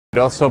It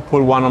also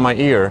put one on my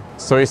ear,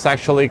 so it's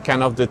actually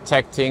kind of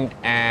detecting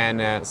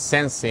and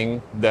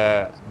sensing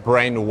the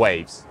brain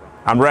waves.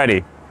 I'm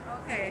ready.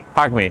 Okay.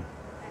 Hug me.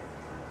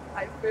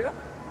 I feel.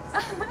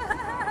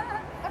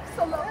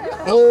 Absolutely.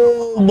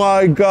 Oh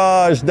my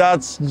gosh,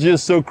 that's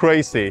just so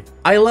crazy.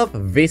 I love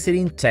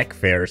visiting tech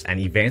fairs and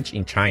events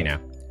in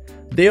China.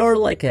 They are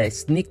like a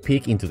sneak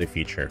peek into the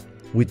future,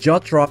 with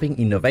jaw-dropping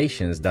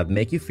innovations that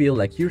make you feel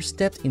like you're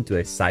stepped into a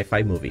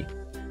sci-fi movie.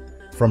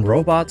 From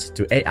robots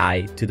to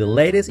AI to the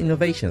latest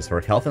innovations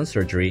for health and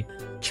surgery,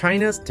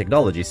 China's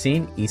technology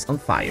scene is on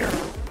fire.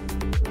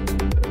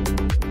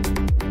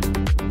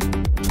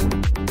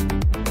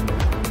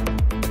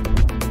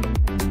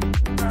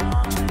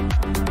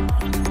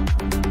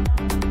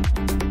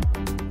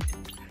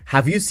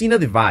 Have you seen a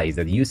device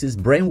that uses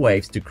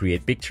brainwaves to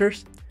create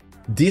pictures?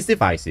 These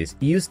devices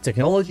use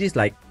technologies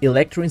like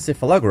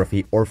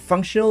electroencephalography or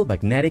functional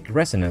magnetic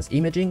resonance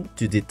imaging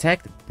to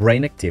detect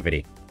brain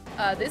activity.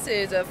 This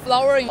is a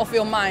flowering of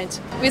your mind,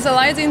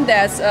 visualizing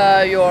that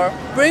your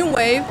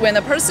brainwave when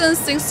a person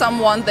thinks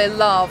someone they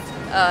love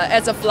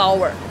as a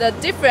flower. The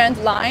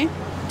different line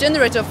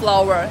generate a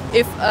flower.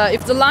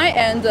 If the line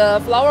and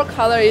the flower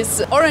color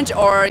is orange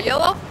or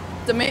yellow,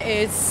 to me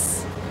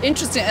it's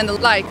interesting and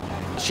like.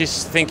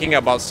 She's thinking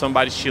about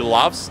somebody she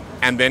loves,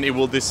 and then it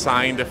will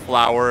design the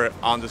flower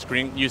on the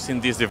screen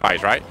using this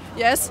device, right?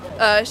 Yes,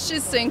 she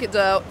think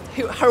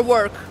her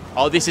work.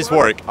 Oh, this is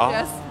work. Oh.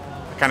 Yes.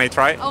 Can I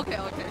try? Okay.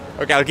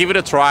 Okay, I'll give it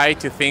a try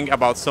to think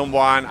about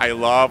someone I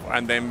love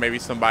and then maybe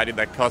somebody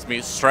that caused me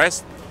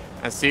stress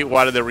and see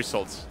what are the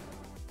results.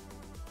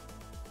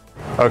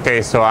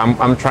 Okay, so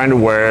I'm trying to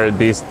wear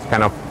this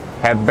kind of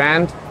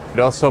headband. It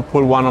also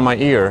put one on my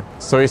ear.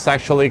 So it's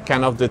actually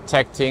kind of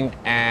detecting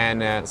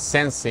and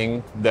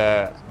sensing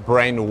the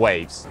brain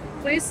waves.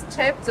 Please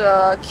type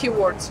the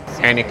keywords.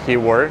 Any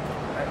keyword.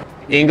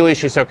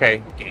 English is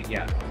okay. Okay,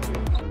 yeah.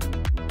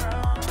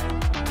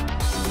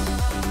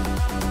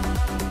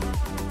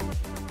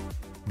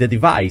 The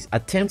device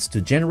attempts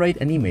to generate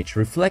an image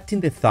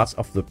reflecting the thoughts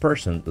of the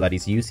person that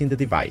is using the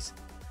device.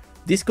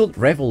 This could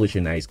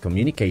revolutionize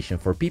communication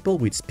for people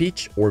with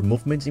speech or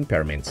movement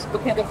impairments.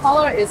 Okay, the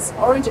color is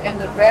orange and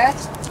the red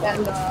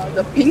and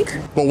the pink.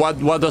 But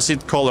what does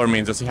it color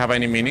mean? Does it have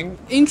any meaning?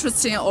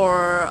 Interesting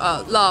or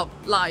love,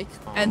 like.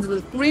 And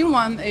the green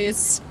one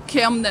is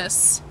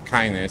calmness.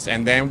 Kindness.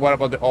 And then what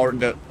about the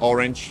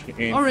orange?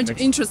 Orange,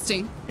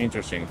 interesting.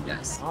 Interesting.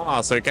 Yes.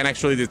 Ah, so it can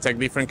actually detect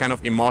different kind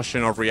of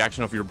emotion or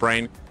reaction of your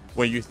brain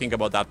when you think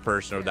about that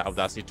person or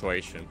that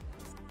situation.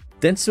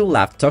 Dentsu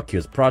Lab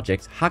Tokyo's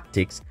project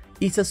Haptics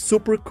is a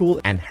super cool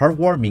and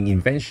heartwarming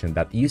invention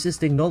that uses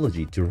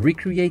technology to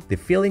recreate the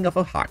feeling of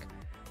a hug,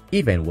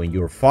 even when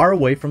you're far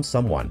away from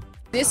someone.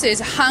 This is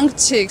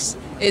Haptics.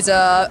 It's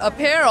a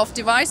pair of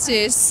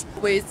devices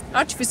with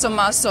artificial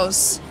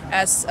muscles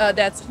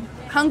that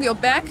hug your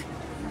back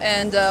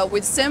and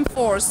with same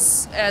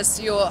force as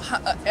you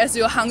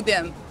hug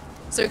them.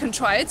 So you can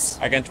try it.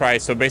 I can try.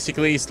 So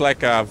basically it's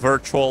like a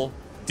virtual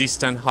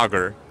distant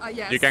hugger.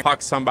 Yes. You can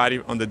hug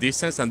somebody on the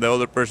distance and the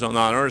other person on the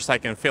other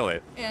side can feel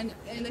it. And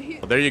here.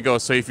 There you go.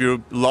 So if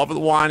your loved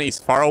one is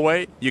far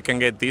away, you can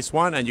get this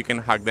one and you can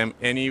hug them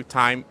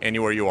anytime,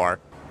 anywhere you are.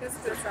 This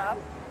is up.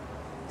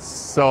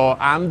 So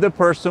I'm the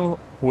person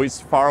who is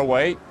far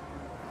away.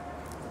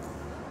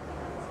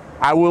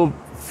 I will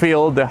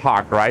feel the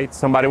hug, right?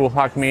 Somebody will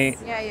hug me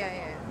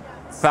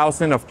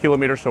thousands of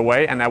kilometers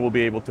away and I will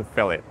be able to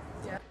feel it.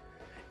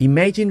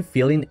 Imagine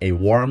feeling a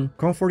warm,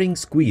 comforting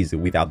squeeze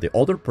without the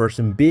other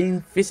person being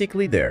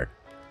physically there.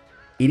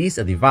 It is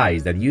a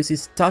device that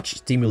uses touch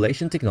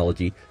stimulation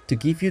technology to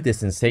give you the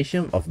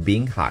sensation of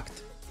being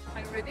hugged. Are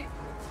you ready?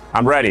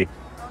 I'm ready.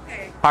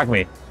 Okay. Hug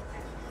me.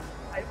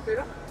 I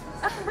feel.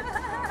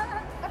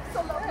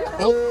 Absolutely.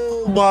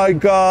 Oh my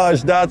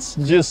gosh, that's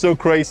just so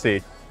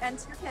crazy. And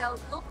you can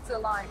look the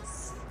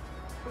lines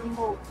to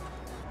move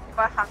if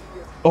I hug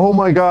you. Oh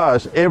my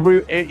gosh,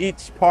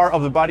 each part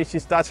of the body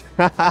she's touched,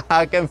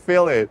 I can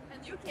feel it.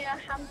 And you can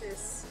hug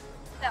this.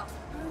 Now.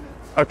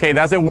 Okay,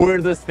 that's the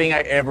weirdest thing I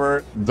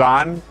ever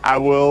done. I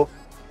will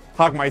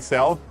hug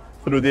myself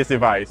through this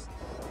device.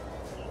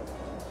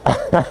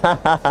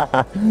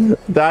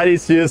 That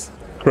is just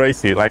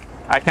crazy. Like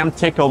I can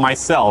tickle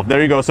myself.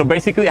 There you go. So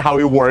basically how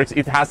it works,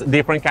 it has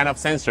different kind of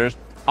sensors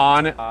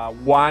on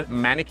one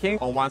mannequin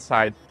on one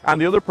side,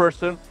 and the other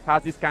person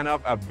has this kind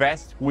of a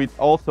vest with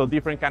also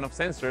different kind of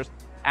sensors,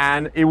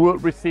 and it will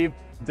receive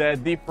the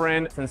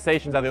different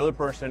sensations that the other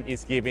person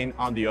is giving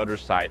on the other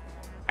side.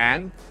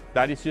 And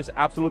that is just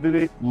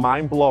absolutely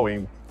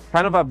mind-blowing.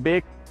 Kind of a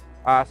big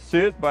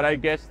suit, but I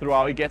guess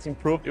throughout it gets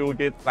improved, it will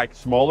get like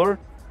smaller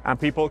and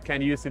people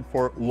can use it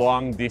for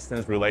long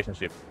distance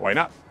relationships. Why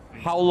not?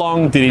 How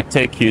long did it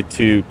take you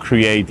to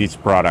create this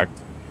product?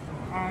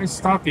 I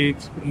started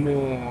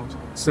more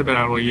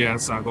several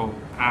years ago.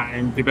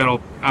 I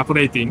developed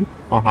updating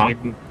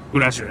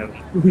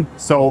gradually.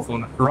 So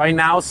right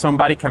now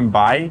somebody can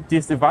buy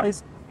this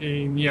device?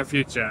 In near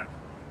future.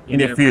 In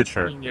the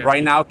future.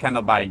 Right now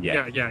cannot buy it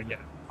yet. Yeah.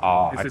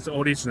 Oh, This is the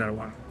original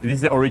one. this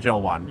is the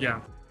original one.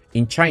 Yeah.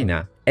 In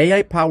China,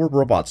 AI-powered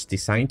robots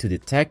designed to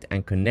detect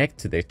and connect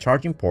to the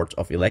charging ports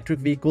of electric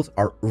vehicles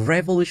are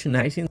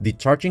revolutionizing the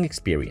charging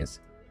experience.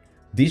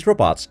 These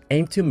robots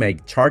aim to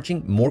make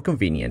charging more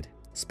convenient,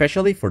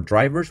 especially for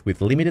drivers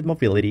with limited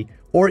mobility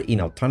or in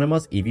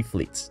autonomous EV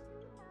fleets.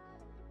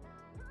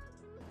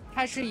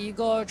 它是一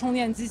个充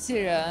电机器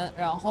人，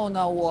然后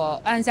呢，我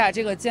按下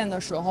这个键的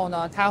时候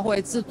呢，它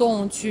会自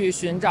动去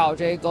寻找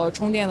这个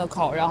充电的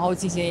口，然后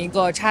进行一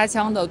个插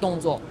枪的动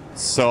作。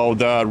So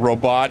the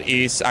robot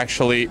is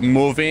actually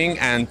moving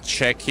and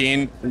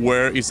checking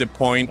where is the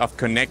point of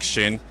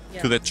connection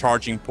to the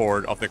charging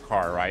port of the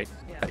car, right?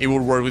 It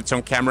will work with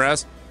some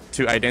cameras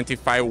to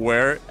identify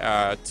where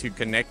to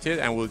connect it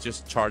and will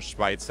just charge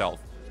by itself.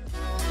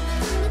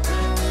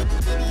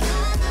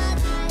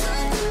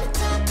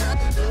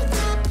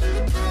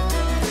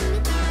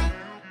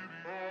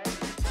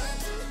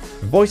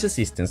 Voice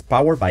assistants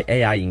powered by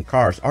AI in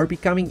cars are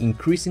becoming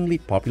increasingly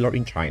popular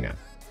in China,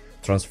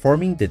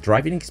 transforming the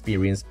driving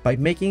experience by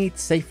making it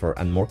safer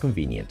and more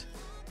convenient,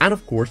 and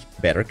of course,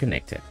 better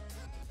connected.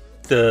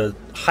 The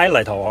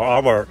highlight of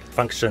our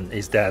function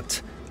is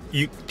that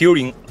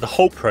during the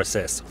whole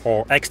process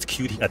or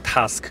executing a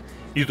task,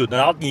 you do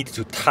not need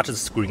to touch the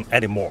screen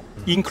anymore,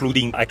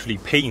 including actually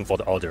paying for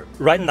the order.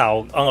 Right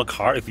now, on a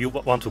car, if you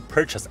want to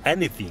purchase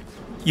anything,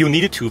 you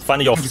need to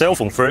find your cell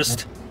phone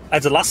first.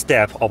 At the last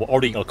step of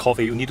ordering a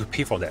coffee, you need to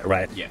pay for that,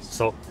 right? Yes.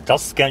 So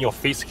just scan your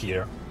face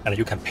here, and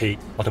you can pay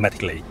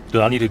automatically. You do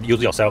not need to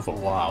use your cell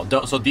phone. Wow.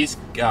 So these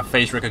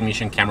face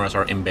recognition cameras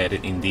are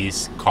embedded in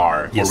this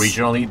car. Yes.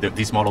 Originally,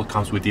 this model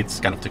comes with this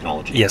kind of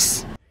technology.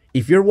 Yes.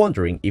 If you're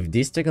wondering if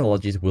these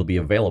technologies will be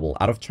available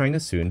out of China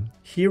soon,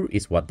 here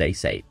is what they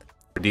said.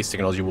 This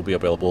technology will be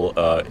available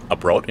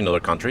abroad in other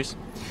countries?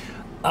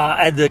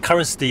 At the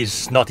current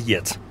stage, not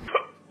yet.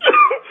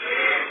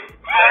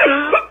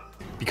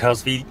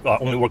 Because we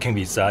are only working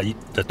with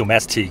the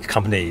domestic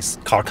companies,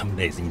 car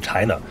companies in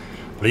China.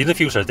 But in the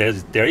future,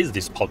 there is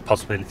this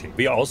possibility.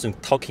 We are also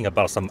talking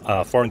about some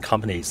foreign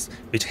companies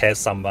which has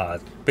some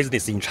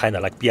business in China,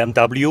 like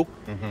BMW.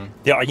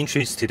 They are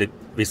interested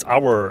with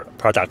our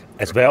product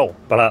as well.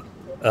 But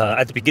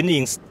at the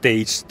beginning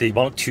stage, they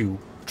want to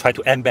try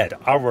to embed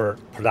our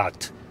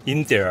product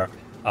in their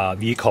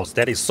vehicles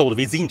that is sold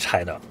within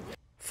China.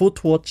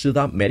 Futuo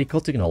Chida Medical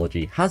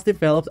Technology has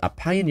developed a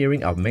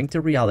pioneering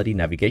augmented reality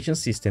navigation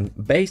system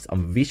based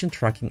on vision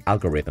tracking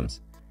algorithms.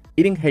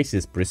 It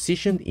enhances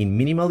precision in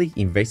minimally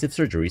invasive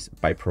surgeries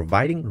by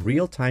providing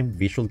real-time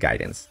visual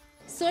guidance.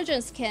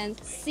 Surgeons can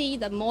see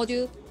the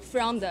module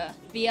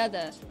via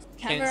the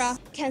camera,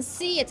 can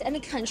see it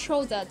and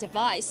control the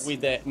device.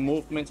 With the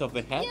movement of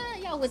the head?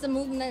 Yeah, with the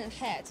movement of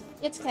head.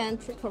 It can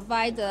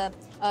provide the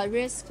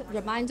risk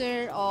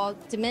reminder or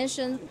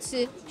dimension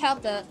to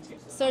help the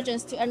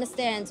surgeons to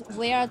understand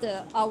where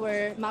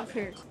our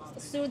marker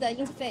through the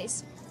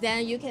interface.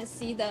 Then you can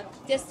see the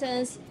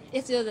distance,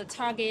 if the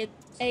target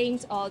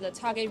aimed or the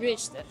target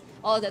reached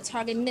or the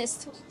target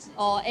missed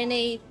or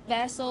any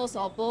vessels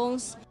or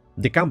bones.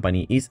 The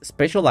company is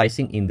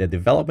specializing in the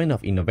development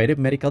of innovative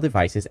medical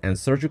devices and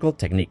surgical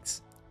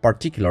techniques,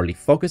 particularly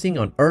focusing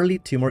on early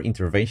tumor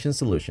intervention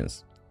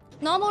solutions.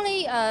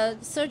 Normally,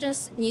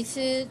 surgeons need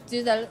to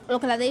do the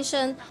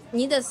localization,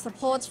 need the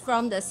support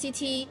from the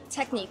CT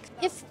technique.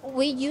 If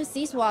we use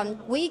this one,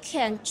 we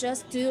can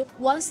just do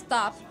one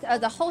stop,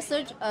 the whole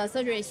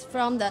surgeries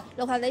from the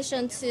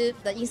localization to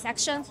the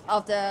insection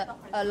of the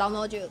long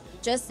nodule,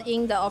 just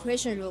in the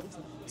operation room.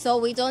 So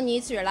we don't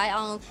need to rely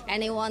on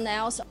anyone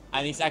else.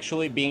 And it's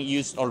actually being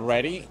used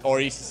already,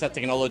 or is this a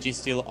technology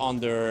still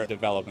under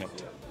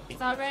development?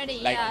 It's already,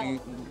 like, yeah.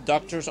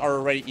 Doctors are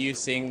already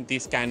using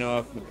this kind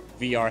of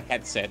VR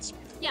headsets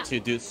to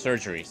do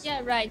surgeries.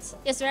 Yeah, right.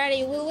 It's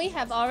ready. We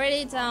have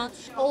already done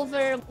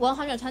over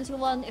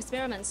 121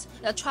 experiments,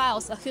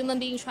 trials, human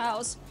being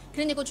trials,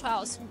 clinical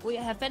trials. We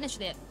have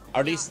finished it.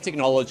 Are these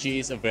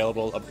technologies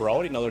available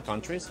abroad in other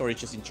countries, or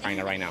it's just in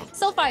China right now?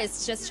 So far,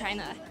 it's just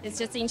China. It's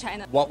just in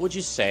China. What would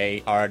you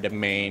say are the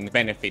main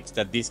benefits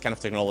that this kind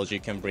of technology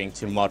can bring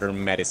to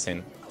modern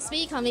medicine?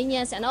 Speed,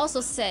 convenience, and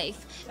also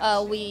safe.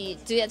 We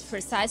do it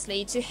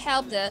precisely to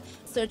help the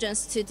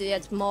surgeons to do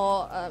it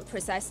more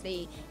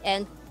precisely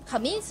and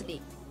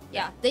conveniently.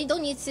 Yeah, they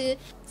don't need to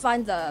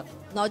find the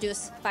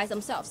nodules by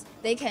themselves.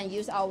 They can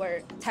use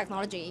our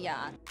technology,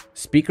 yeah.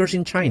 Speakers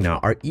in China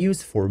are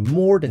used for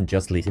more than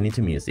just listening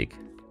to music.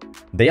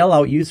 They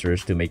allow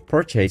users to make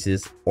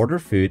purchases, order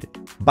food,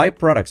 buy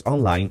products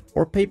online,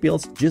 or pay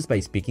bills just by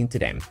speaking to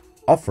them,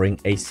 offering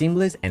a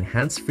seamless and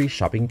hands-free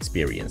shopping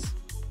experience.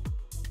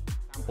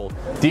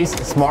 This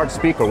smart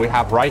speaker we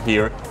have right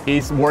here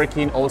is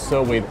working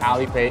also with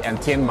Alipay and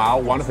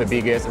Tianmao, one of the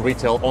biggest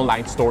retail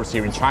online stores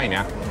here in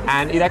China.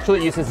 And it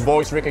actually uses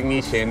voice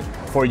recognition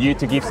for you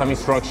to give some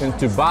instructions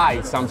to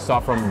buy some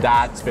stuff from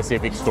that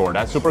specific store.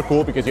 That's super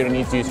cool because you don't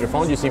need to use your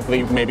phone. You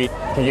simply maybe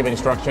can give an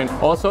instruction.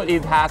 Also,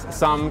 it has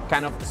some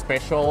kind of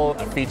special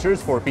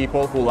features for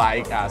people who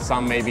like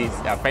some maybe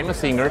famous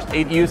singers.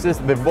 It uses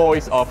the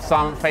voice of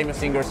some famous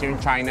singers here in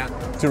China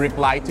to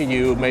reply to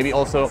you, maybe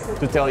also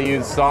to tell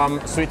you some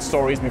sweet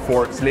stories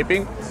before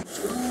sleeping.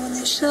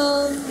 你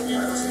生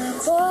日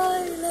快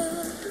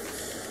乐，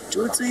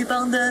祝最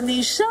棒的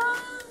你生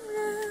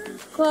日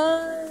快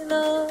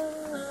乐，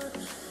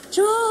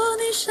祝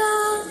你生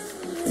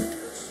日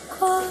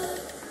快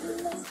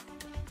乐。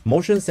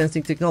 Motion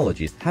sensing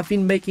technologies have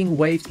been making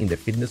waves in the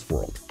fitness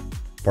world,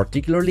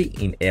 particularly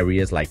in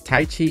areas like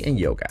Tai Chi and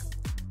yoga,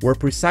 where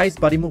precise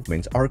body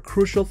movements are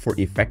crucial for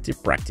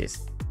effective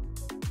practice.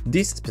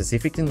 This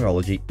specific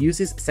technology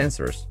uses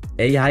sensors,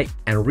 AI,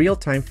 and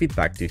real-time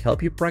feedback to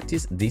help you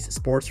practice these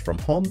sports from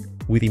home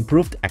with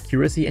improved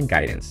accuracy and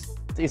guidance.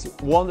 It's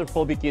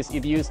wonderful because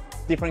it uses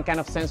different kind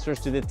of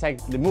sensors to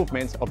detect the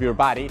movements of your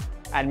body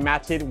and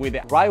match it with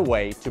the right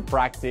way to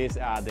practice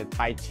the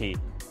Tai Chi.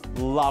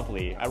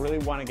 Lovely. I really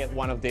want to get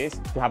one of these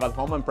to have at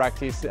home and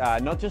practice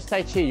not just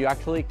Tai Chi, you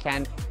actually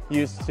can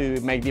use to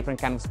make different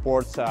kind of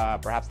sports,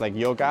 perhaps like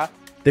yoga.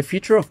 The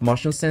future of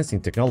motion sensing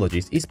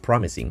technologies is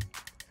promising.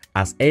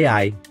 As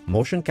AI,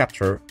 motion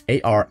capture,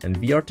 AR, and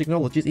VR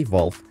technologies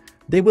evolve,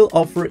 they will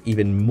offer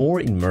even more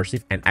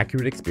immersive and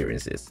accurate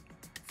experiences.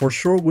 For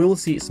sure, we will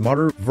see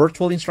smarter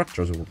virtual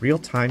instructors with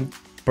real-time,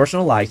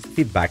 personalized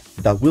feedback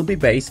that will be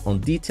based on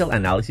detailed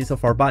analysis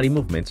of our body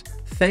movements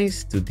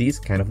thanks to these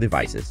kind of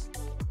devices.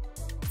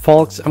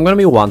 Folks, I'm gonna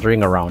be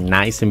wandering around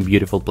nice and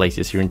beautiful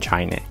places here in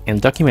China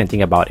and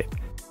documenting about it.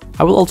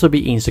 I will also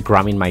be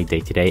Instagramming my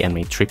day-to-day and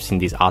my trips in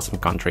this awesome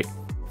country.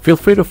 Feel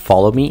free to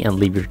follow me and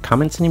leave your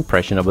comments and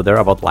impression over there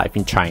about life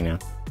in China.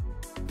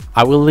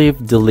 I will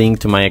leave the link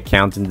to my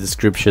account in the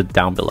description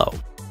down below.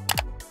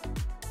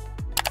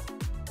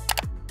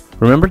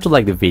 Remember to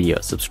like the video,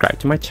 subscribe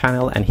to my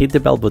channel, and hit the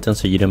bell button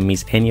so you don't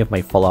miss any of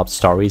my follow-up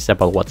stories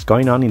about what's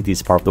going on in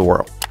this part of the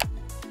world.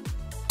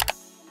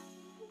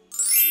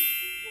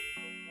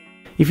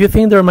 If you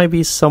think there might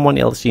be someone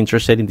else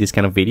interested in these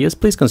kind of videos,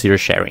 please consider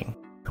sharing.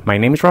 My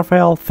name is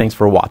Rafael, thanks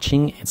for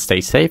watching, and stay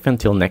safe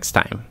until next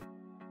time.